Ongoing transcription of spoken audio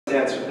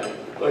Answer that.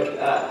 Look,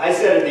 I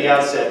said at the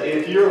outset,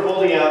 if you're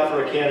holding out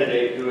for a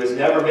candidate who has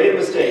never made a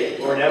mistake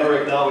or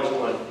never acknowledged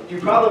one, you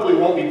probably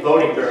won't be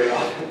voting very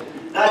often.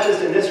 Not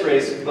just in this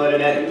race, but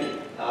in any.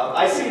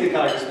 I see the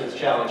Congressman's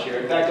challenge here.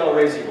 In fact, I'll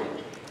raise you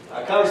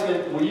one.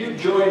 Congressman, will you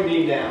join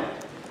me now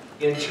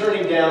in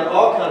turning down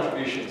all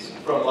contributions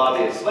from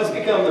lobbyists? Let's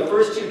become the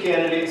first two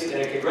candidates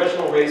in a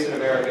congressional race in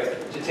America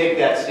to take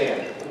that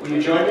stand. Will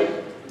you join me?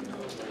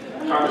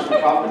 Congressman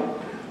Coffman?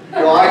 You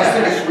know, I just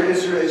think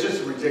it's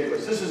just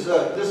ridiculous. This is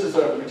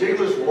a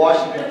ridiculous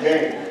Washington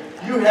game.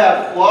 You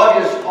have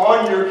lobbyists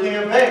on your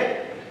campaign.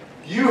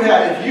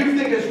 If you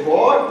think it's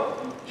wrong,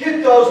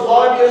 get those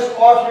lobbyists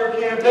off your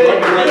campaign.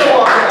 Let me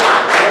tell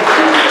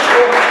you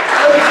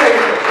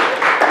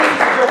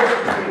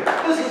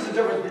this. This is the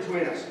difference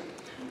between us.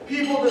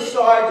 People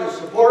decide to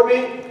support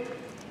me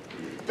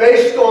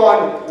based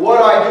on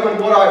what I do and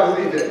what I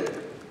believe in.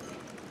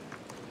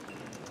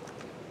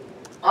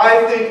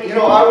 I think, you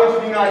know, I went to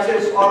the United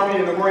States Army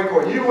and the Marine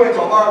Corps. You went to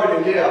Harvard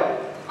and Yale.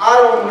 I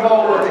don't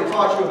know what they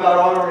taught you about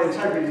honor and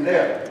integrity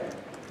there.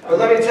 But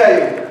let me tell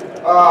you,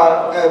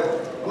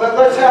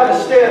 let's have a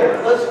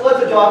standard. Let's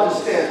adopt a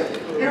standard.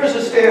 Here's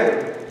a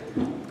standard.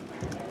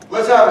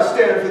 Let's have a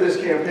standard for this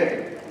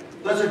campaign.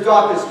 Let's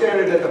adopt the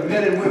standard that the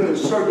men and women who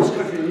serve this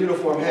country in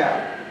uniform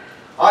have.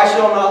 I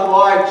shall not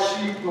lie,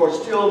 cheat, nor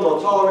steal,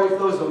 nor tolerate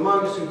those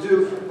among us who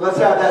do. Let's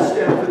have that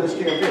standard for this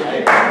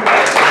campaign.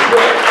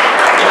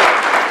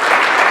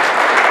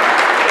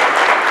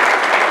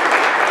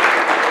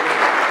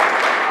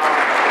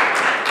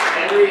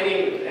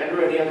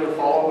 Any other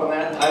follow-up on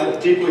that? I'm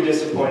deeply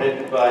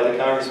disappointed by the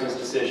Congressman's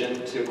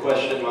decision to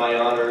question my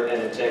honor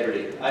and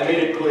integrity. I made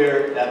it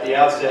clear at the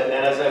outset,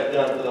 and as I've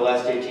done for the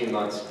last 18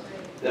 months,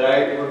 that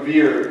I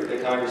revere the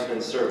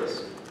Congressman's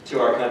service to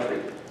our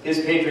country.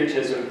 His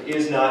patriotism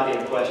is not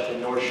in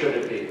question, nor should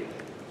it be.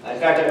 In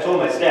fact, I've told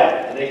my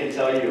staff, and they can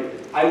tell you,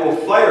 I will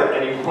fire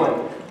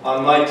anyone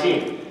on my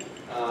team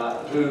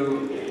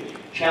who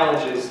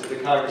challenges the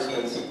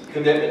Congressman's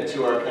commitment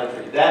to our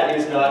country. That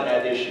is not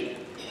at issue.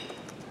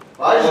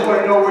 I just want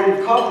to know where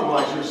you've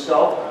compromised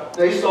yourself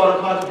based on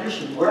a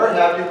contribution. Where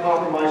have you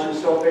compromised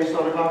yourself based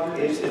on a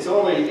contribution? It's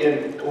only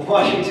in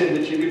Washington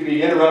that you could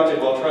be interrupted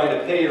while trying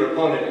to pay your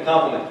opponent a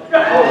compliment.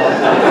 Oh,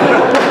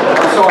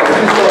 I'm sorry.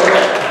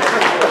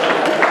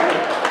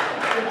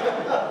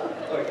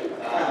 Look,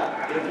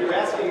 if you're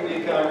asking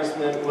me,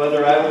 Congressman,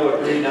 whether I will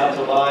agree not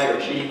to lie or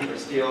cheat or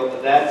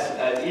steal, that's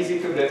an easy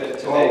commitment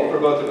to make for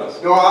both of us.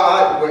 No,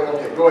 wait,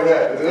 okay, go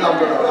ahead. Then I'm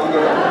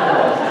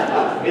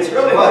gonna. It's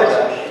really hard.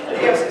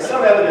 We have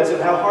some evidence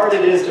of how hard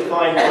it is to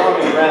find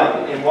common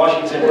ground in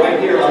Washington right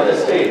here on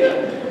this stage.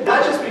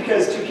 Not just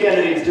because two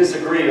candidates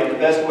disagree on the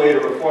best way to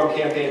reform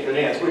campaign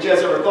finance, which,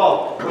 as I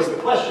recall, was the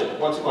question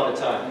once upon a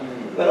time,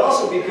 but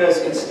also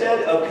because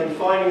instead of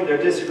confining their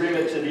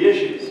disagreement to the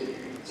issues,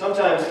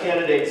 sometimes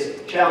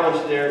candidates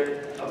challenge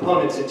their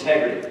opponent's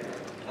integrity.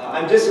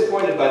 I'm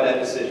disappointed by that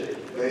decision.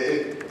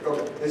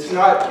 It's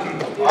not, I'm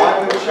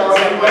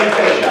challenging my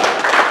integrity.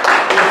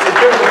 It's a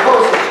different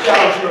post that's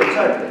challenge your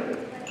integrity.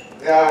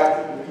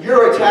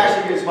 Your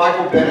attacks against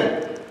Michael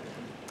Bennett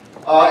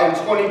in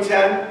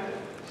 2010,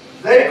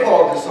 they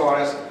called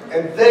dishonest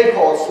and they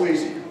called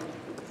sleazy.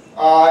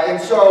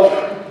 And so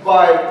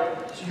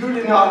you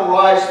did not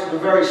rise to the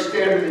very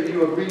standard that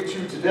you agreed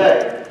to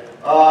today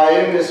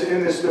in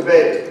this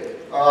debate.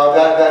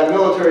 That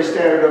military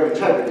standard of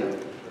integrity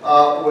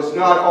was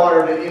not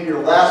honored in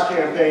your last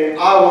campaign.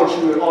 I want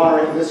you to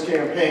honor it in this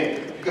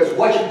campaign because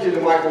what you did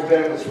to Michael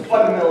Bennett was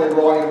fundamentally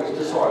wrong and it was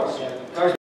dishonest.